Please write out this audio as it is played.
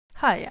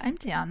Hi, I'm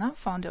Diana,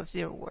 founder of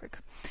ZeroWork.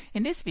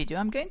 In this video,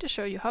 I'm going to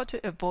show you how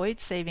to avoid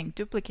saving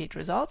duplicate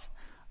results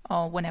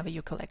whenever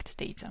you collect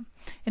data.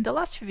 In the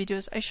last few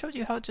videos, I showed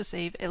you how to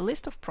save a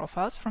list of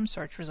profiles from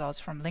search results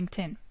from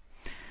LinkedIn.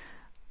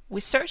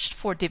 We searched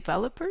for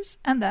developers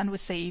and then we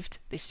saved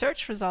the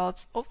search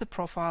results of the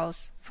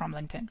profiles from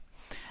LinkedIn.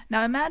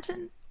 Now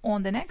imagine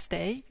on the next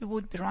day, you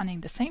would be running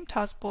the same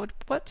taskboard,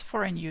 but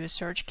for a new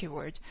search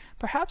keyword.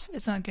 Perhaps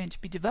it's not going to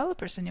be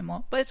developers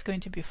anymore, but it's going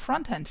to be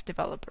front-end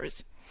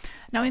developers.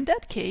 Now in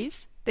that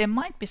case, there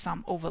might be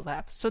some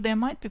overlap. So there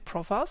might be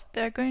profiles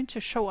that are going to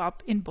show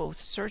up in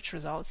both search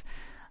results.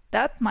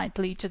 That might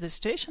lead to the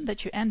situation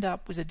that you end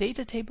up with a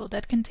data table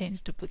that contains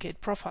duplicate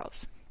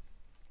profiles.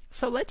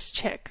 So let's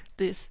check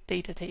this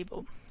data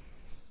table.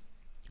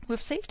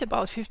 We've saved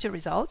about 50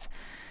 results.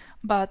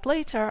 But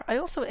later, I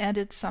also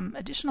added some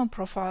additional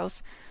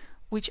profiles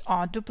which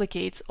are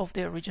duplicates of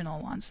the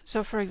original ones.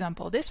 So for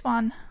example, this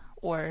one,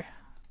 or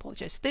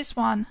apologize, this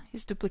one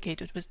is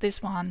duplicated with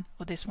this one,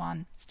 or this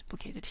one is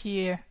duplicated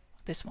here,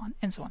 this one,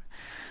 and so on.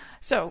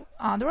 So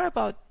there are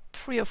about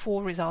 3 or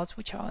 4 results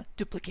which are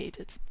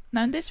duplicated.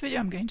 Now in this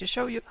video, I'm going to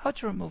show you how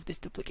to remove these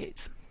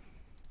duplicates.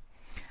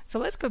 So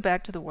let's go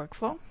back to the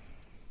workflow,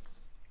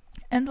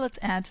 and let's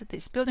add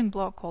this building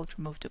block called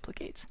Remove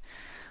Duplicates.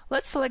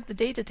 Let's select the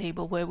data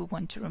table where we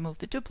want to remove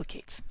the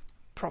duplicates,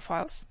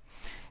 profiles,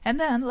 and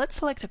then let's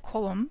select a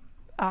column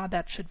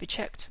that should be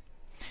checked.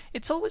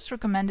 It's always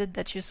recommended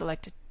that you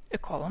select a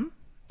column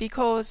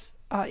because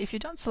if you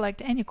don't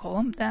select any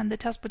column, then the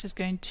taskbot is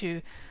going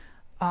to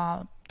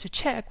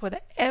check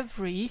whether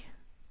every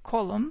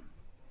column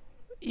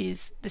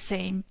is the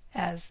same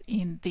as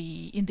in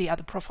the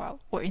other profile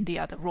or in the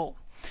other row.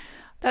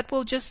 That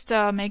will just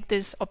make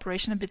this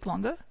operation a bit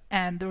longer,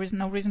 and there is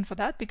no reason for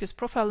that because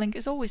profile link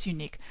is always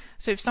unique.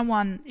 So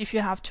if you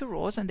have 2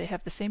 rows and they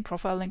have the same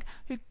profile link,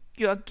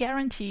 you are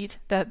guaranteed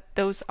that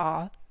those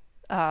are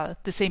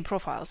the same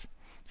profiles.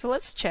 So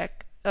let's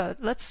check,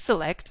 let's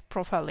select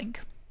profile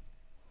link.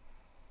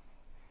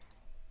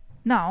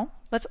 Now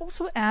let's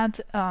also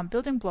add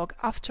building block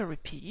after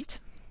repeat.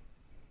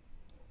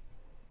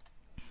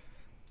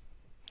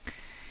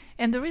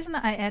 And the reason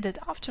I added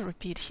after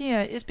repeat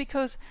here is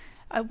because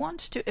I want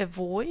to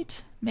avoid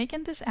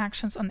making these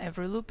actions on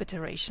every loop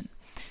iteration.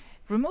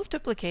 Remove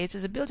duplicates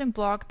is a building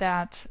block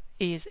that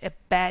is a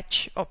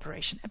batch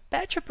operation. A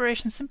batch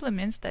operation simply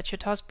means that your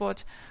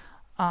taskbot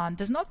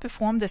does not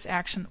perform this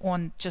action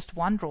on just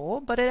one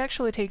row, but it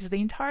actually takes the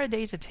entire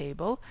data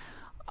table,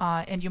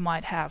 and you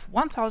might have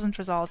 1,000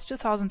 results,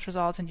 2,000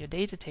 results in your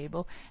data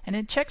table, and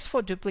it checks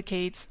for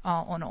duplicates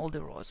on all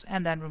the rows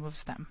and then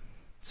removes them.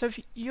 So if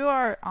you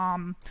are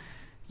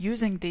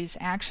using this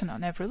action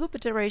on every loop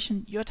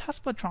iteration, your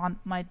taskbot run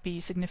might be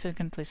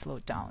significantly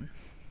slowed down.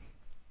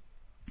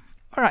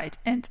 Alright,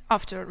 and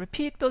after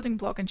repeat, building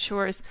block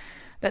ensures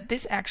that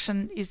this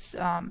action is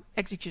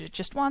executed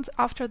just once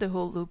after the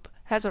whole loop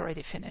has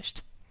already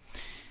finished.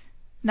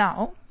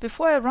 Now,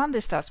 before I run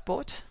this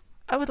taskbot,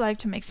 I would like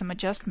to make some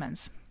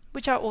adjustments,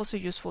 which are also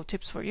useful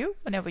tips for you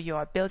whenever you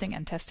are building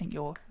and testing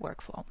your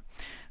workflow.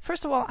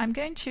 First of all, I'm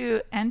going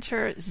to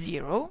enter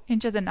 0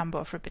 into the number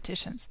of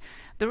repetitions.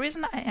 The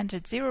reason I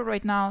entered 0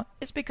 right now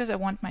is because I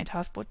want my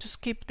taskbot to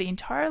skip the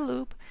entire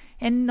loop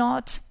and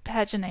not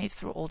paginate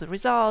through all the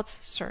results,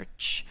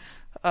 search,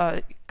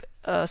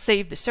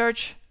 save the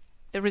search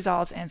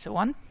results, and so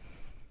on.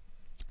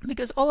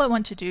 Because all I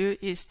want to do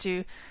is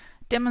to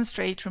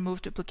demonstrate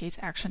remove duplicates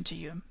action to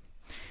you.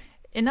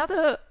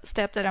 Another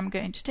step that I'm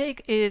going to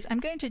take is I'm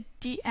going to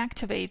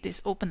deactivate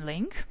this open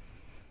link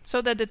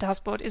so that the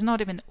taskbot is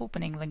not even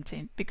opening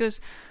LinkedIn,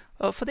 because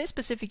for this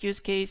specific use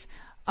case,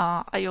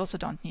 I also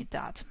don't need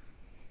that.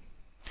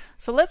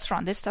 So let's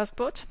run this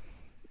taskbot.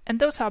 And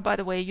those are, by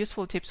the way,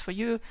 useful tips for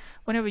you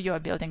whenever you are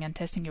building and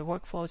testing your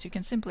workflows. You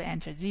can simply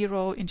enter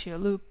 0 into your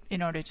loop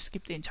in order to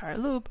skip the entire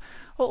loop,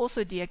 or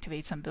also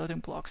deactivate some building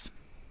blocks.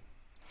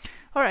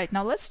 All right,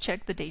 now let's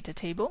check the data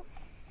table.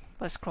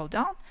 Let's scroll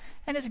down,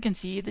 and as you can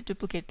see, the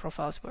duplicate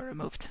profiles were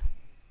removed.